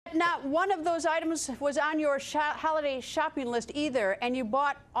not one of those items was on your holiday shopping list either, and you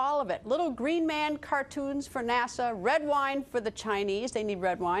bought all of it. Little green man cartoons for NASA, red wine for the Chinese, they need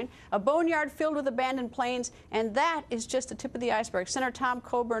red wine, a boneyard filled with abandoned planes, and that is just the tip of the iceberg. Senator Tom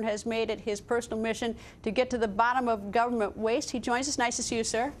Coburn has made it his personal mission to get to the bottom of government waste. He joins us. Nice to see you,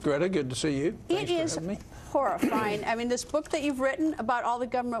 sir. Greta, good to see you. Thanks it is for having me. Horrifying. I mean, this book that you've written about all the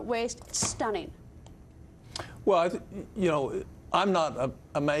government waste, it's stunning. Well, you know, I'm not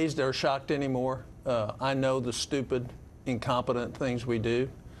amazed or shocked anymore. I know the stupid, incompetent things we do.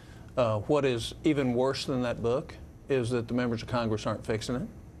 What is even worse than that book is that the members of Congress aren't fixing it.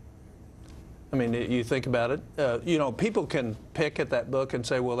 I mean, you think about it. You know, people can pick at that book and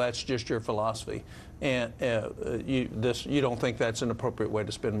say, well, that's just your philosophy. And you don't think that's an appropriate way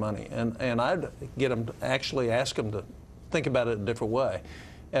to spend money. And I'd get them to actually ask them to think about it a different way.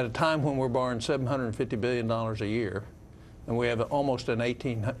 At a time when we're borrowing $750 billion a year, and we have almost an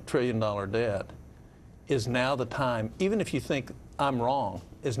 $18 trillion debt, is now the time, even if you think I'm wrong,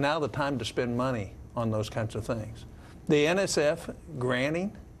 is now the time to spend money on those kinds of things. The NSF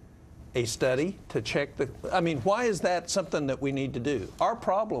granting a study to check the, I mean, why is that something that we need to do? Our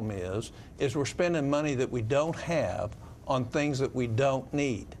problem is we're spending money that we don't have on things that we don't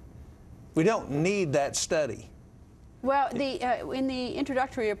need. We don't need that study. Well, in the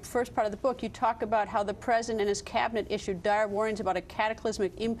introductory first part of the book, you talk about how the president and his cabinet issued dire warnings about a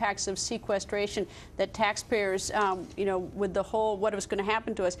cataclysmic impacts of sequestration that taxpayers, you know, with the whole what was going to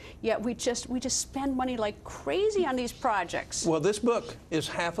happen to us. Yet we just spend money like crazy on these projects. Well, this book is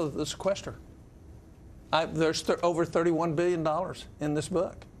half of the sequester. There's over $31 billion in this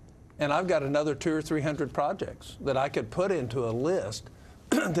book, and I've got another 200 or 300 projects that I could put into a list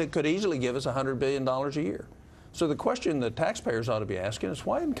that could easily give us $100 billion a year. So the question that taxpayers ought to be asking is,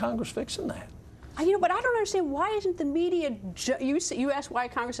 why isn't Congress fixing that? You know, but I don't understand, why isn't the media, you ask why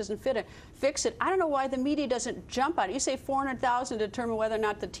Congress doesn't fix it. I don't know why the media doesn't jump on it. You say 400,000 to determine whether or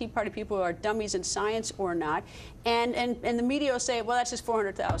not the Tea Party people are dummies in science or not, and the media will say, well, that's just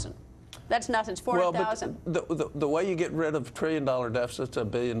 400,000. That's nothing, it's 400,000. Well, but the way you get rid of $1 trillion deficits, $1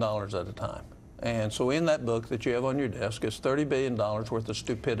 billion at a time. And so in that book that you have on your desk is $30 billion worth of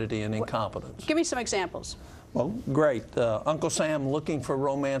stupidity and incompetence. Give me some examples. Well, great. Uncle Sam looking for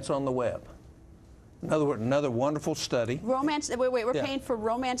romance on the web. Another wonderful study. Romance? Wait, we're paying for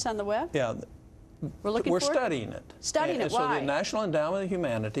romance on the web? Yeah. We're studying it. Studying it, why? So the National Endowment of the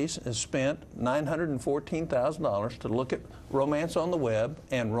Humanities has spent $914,000 to look at romance on the web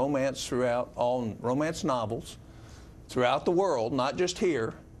and romance throughout all romance novels throughout the world, not just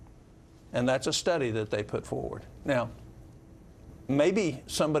here. And that's a study that they put forward. Now, maybe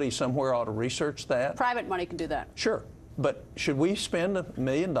somebody somewhere ought to research that. Private money can do that. Sure. But should we spend $1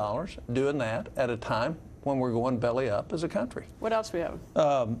 million doing that at a time when we're going belly up as a country? What else we have?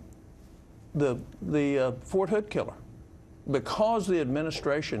 The Fort Hood killer. Because the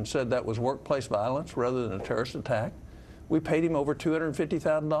administration said that was workplace violence rather than a terrorist attack, we paid him over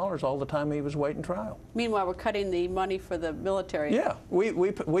 $250,000 all the time he was waiting trial. Meanwhile, we're cutting the money for the military. Yeah, we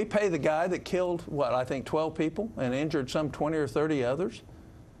pay the guy that killed, what, I think 12 people and injured some 20 or 30 others.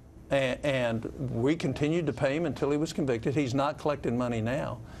 And we continued to pay him until he was convicted. He's not collecting money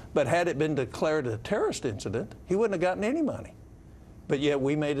now. But had it been declared a terrorist incident, he wouldn't have gotten any money. But yet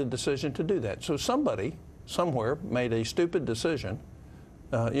we made a decision to do that. So somebody, somewhere, made a stupid decision.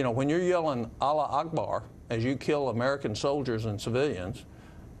 You know, when you're yelling Allah Akbar as you kill American soldiers and civilians,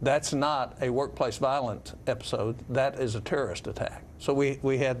 that's not a workplace violence episode. That is a terrorist attack. So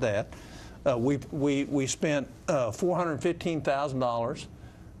we had that. We spent $415,000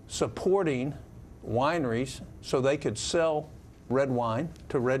 supporting wineries so they could sell red wine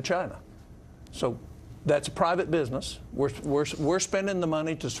to Red China. So that's a private business. We're spending the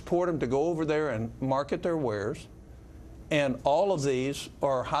money to support them to go over there and market their wares. And all of these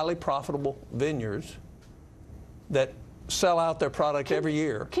are highly profitable vineyards that sell out their product every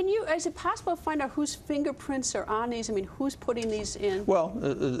year. Is it possible to find out whose fingerprints are on these? I mean, who's putting these in? Well,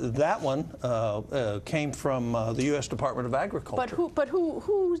 that one came from the U.S. Department of Agriculture. But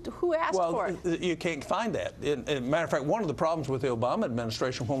who asked for it? Well, you can't find that. As a matter of fact, one of the problems with the Obama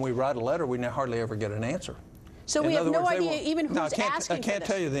administration, when we write a letter, we hardly ever get an answer. So we have no idea even who's asking for this. I can't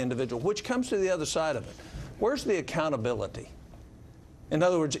tell you the individual, which comes to the other side of it. Where's the accountability? In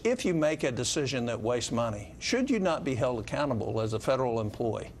other words, if you make a decision that wastes money, should you not be held accountable as a federal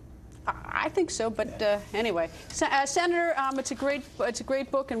employee? I think so, but anyway, Senator, it's a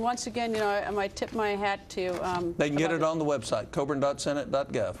great book, and once again, you know, I tip my hat to. They can get it on the website,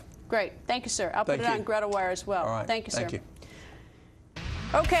 coburn.senate.gov. Great, thank you, sir. I'll put it on Greta Wire as well. All right. Thank you, sir. Thank you.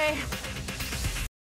 Okay.